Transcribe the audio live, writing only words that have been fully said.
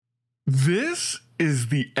This is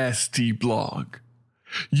the ST blog.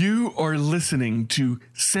 You are listening to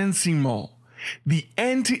SensiML, the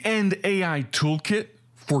end-to-end AI toolkit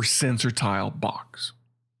for SensorTile.box.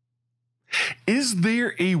 Is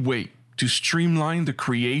there a way to streamline the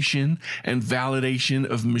creation and validation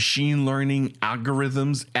of machine learning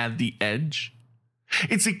algorithms at the edge?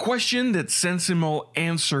 It's a question that SensiML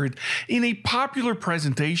answered in a popular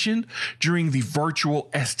presentation during the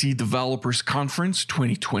virtual ST Developers Conference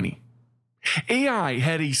 2020. AI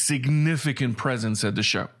had a significant presence at the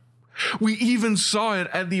show. We even saw it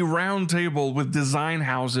at the roundtable with design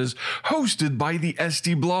houses hosted by the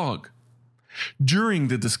ST blog. During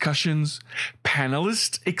the discussions,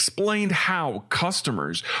 panelists explained how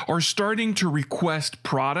customers are starting to request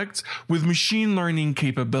products with machine learning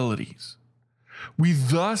capabilities. We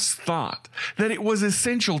thus thought that it was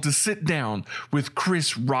essential to sit down with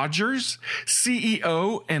Chris Rogers,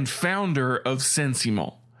 CEO and founder of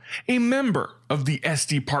SensiML, a member of the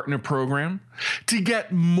ST Partner Program, to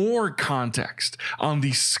get more context on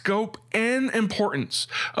the scope and importance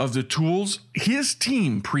of the tools his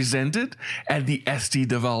team presented at the ST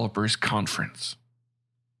Developers Conference.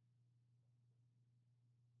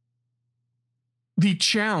 The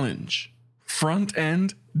challenge: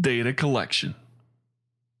 front-end data collection.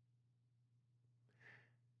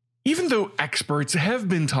 Even though experts have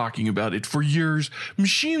been talking about it for years,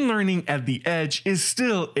 machine learning at the edge is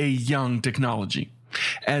still a young technology.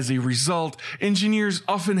 As a result, engineers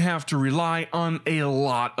often have to rely on a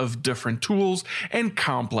lot of different tools and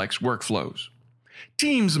complex workflows.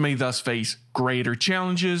 Teams may thus face greater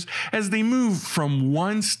challenges as they move from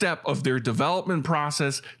one step of their development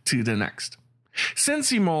process to the next.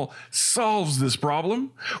 SensiML solves this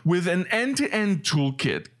problem with an end-to-end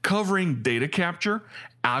toolkit covering data capture,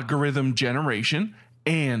 algorithm generation,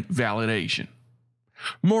 and validation.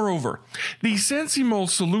 Moreover, the SensiML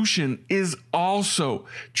solution is also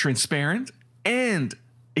transparent and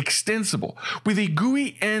extensible with a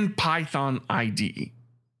GUI and Python IDE.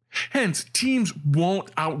 Hence, teams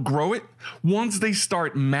won't outgrow it once they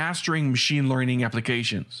start mastering machine learning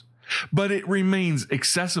applications, but it remains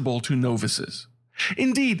accessible to novices.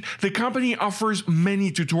 Indeed, the company offers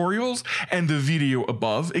many tutorials, and the video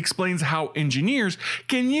above explains how engineers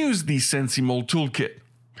can use the SensiML toolkit.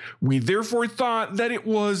 We therefore thought that it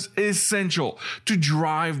was essential to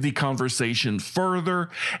drive the conversation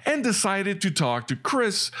further and decided to talk to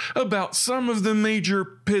Chris about some of the major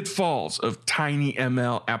pitfalls of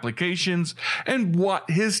TinyML applications and what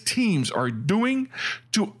his teams are doing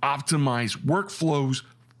to optimize workflows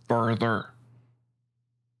further.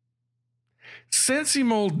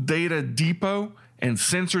 SensiML Data Depot and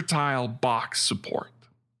SensorTile.box support.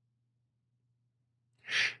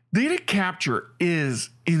 Data capture is,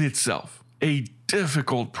 in itself, a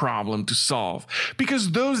difficult problem to solve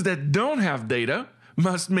because those that don't have data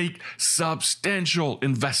must make substantial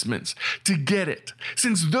investments to get it,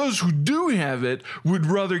 since those who do have it would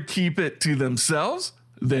rather keep it to themselves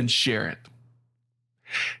than share it.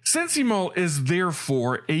 SensiML is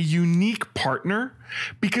therefore a unique partner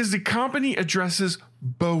because the company addresses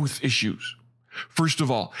both issues. First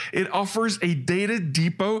of all, it offers a data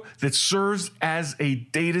depot that serves as a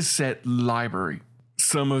dataset library.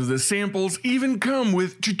 Some of the samples even come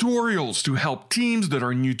with tutorials to help teams that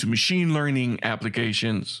are new to machine learning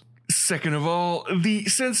applications. Second of all, the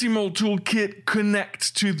SensiML toolkit connects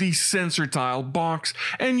to the SensorTile.box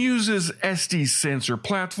and uses ST's sensor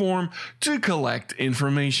platform to collect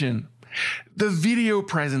information. The video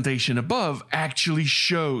presentation above actually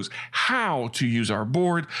shows how to use our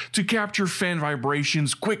board to capture fan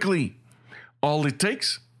vibrations quickly. All it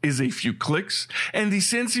takes is a few clicks, and the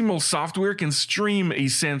SensiML software can stream a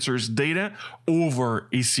sensor's data over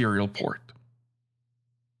a serial port.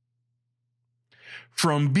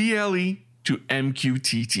 From BLE to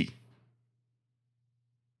MQTT.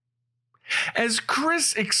 As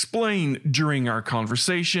Chris explained during our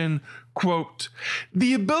conversation, quote,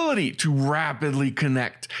 the ability to rapidly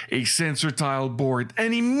connect a SensorTile board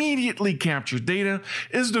and immediately capture data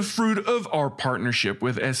is the fruit of our partnership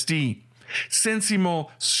with ST. SensiML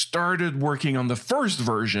started working on the first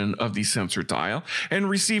version of the SensorTile and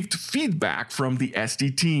received feedback from the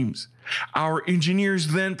ST teams. Our engineers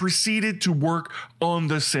then proceeded to work on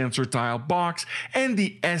the SensorTile.box and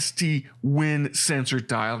the ST Win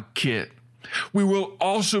SensorTile kit. We will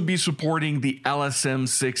also be supporting the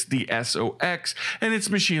LSM6DSOX and its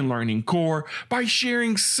machine learning core by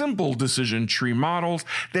sharing simple decision tree models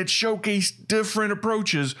that showcase different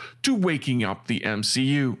approaches to waking up the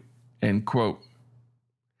MCU. End quote.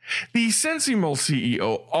 The SensiML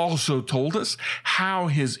CEO also told us how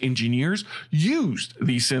his engineers used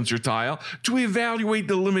the sensor tile to evaluate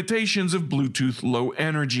the limitations of Bluetooth Low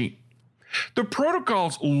Energy. The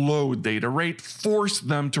protocol's low data rate forced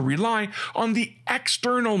them to rely on the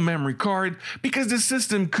external memory card because the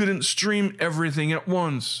system couldn't stream everything at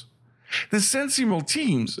once. The SensiML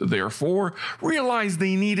teams, therefore, realized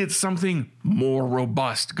they needed something more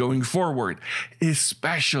robust going forward,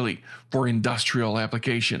 especially for industrial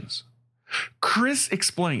applications. Chris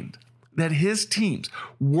explained that his teams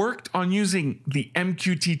worked on using the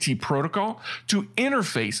MQTT protocol to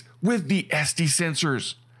interface with the SD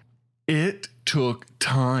sensors. It took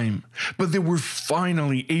time, but they were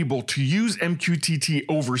finally able to use MQTT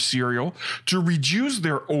over serial to reduce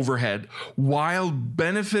their overhead while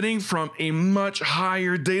benefiting from a much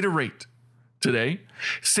higher data rate. Today,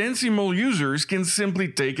 SensiML users can simply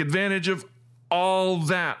take advantage of all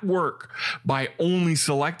that work by only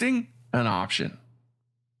selecting an option.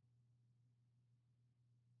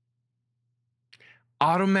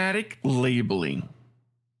 Automatic labeling.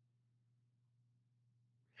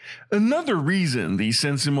 Another reason the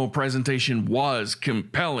SensiML presentation was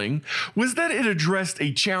compelling was that it addressed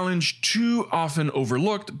a challenge too often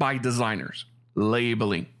overlooked by designers: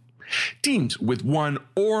 labeling. Teams with one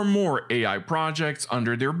or more AI projects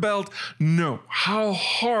under their belt know how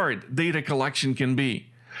hard data collection can be.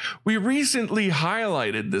 We recently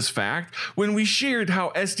highlighted this fact when we shared how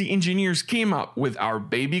SD engineers came up with our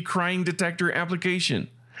baby crying detector application.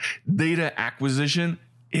 Data acquisition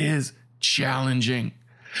is challenging.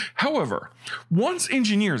 However, once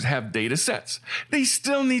engineers have data sets, they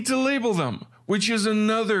still need to label them, which is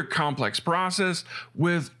another complex process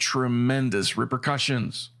with tremendous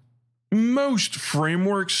repercussions. Most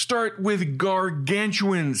frameworks start with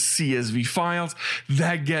gargantuan CSV files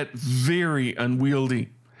that get very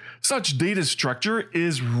unwieldy. Such data structure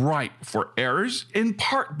is ripe for errors, in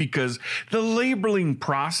part because the labeling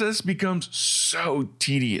process becomes so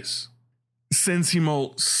tedious.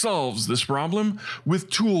 SensiML solves this problem with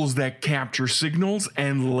tools that capture signals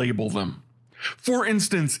and label them. For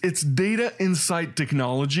instance, its data insight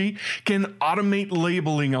technology can automate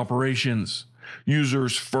labeling operations.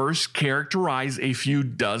 Users first characterize a few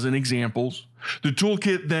dozen examples. The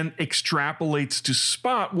toolkit then extrapolates to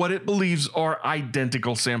spot what it believes are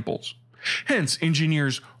identical samples. Hence,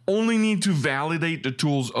 engineers only need to validate the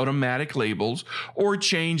tool's automatic labels or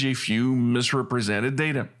change a few misrepresented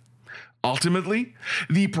data. Ultimately,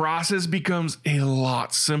 the process becomes a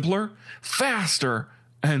lot simpler, faster,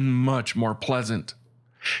 and much more pleasant.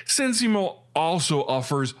 SensiML also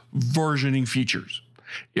offers versioning features.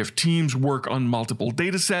 If teams work on multiple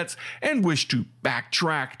datasets and wish to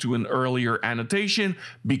backtrack to an earlier annotation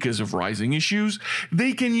because of rising issues,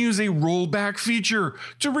 they can use a rollback feature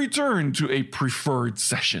to return to a preferred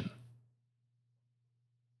session.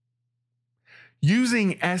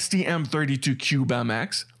 Using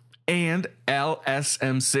STM32CubeMX and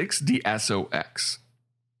LSM6DSOX.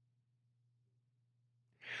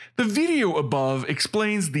 The video above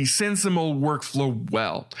explains the SensiML workflow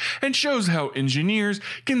well and shows how engineers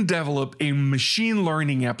can develop a machine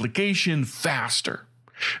learning application faster.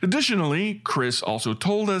 Additionally, Chris also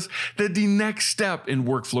told us that the next step in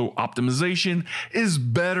workflow optimization is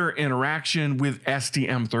better interaction with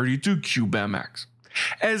STM32CubeMX.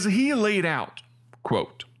 As he laid out,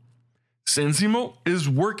 quote, SensiML is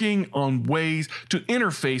working on ways to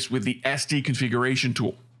interface with the SD configuration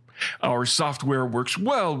tool. Our software works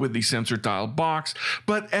well with the SensorTile.box,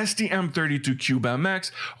 but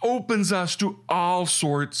STM32CubeMX opens us to all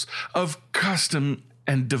sorts of custom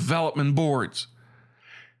and development boards.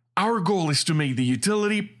 Our goal is to make the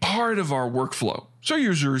utility part of our workflow, so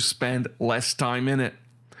users spend less time in it.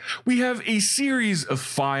 We have a series of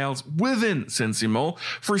files within SensiML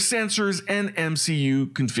for sensors and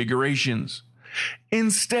MCU configurations.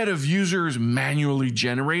 Instead of users manually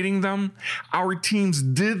generating them, our teams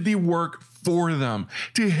did the work for them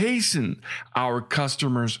to hasten our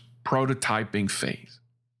customers' prototyping phase.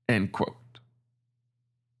 End quote.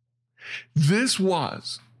 This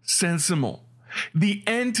was SensiML, the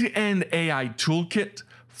end-to-end AI toolkit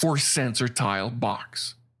for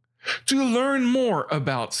SensorTile.box. To learn more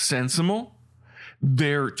about SensiML,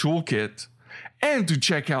 their toolkit, and to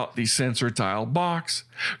check out the SensorTile.box,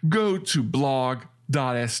 go to blog.sd.com.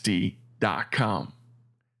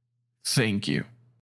 Thank you.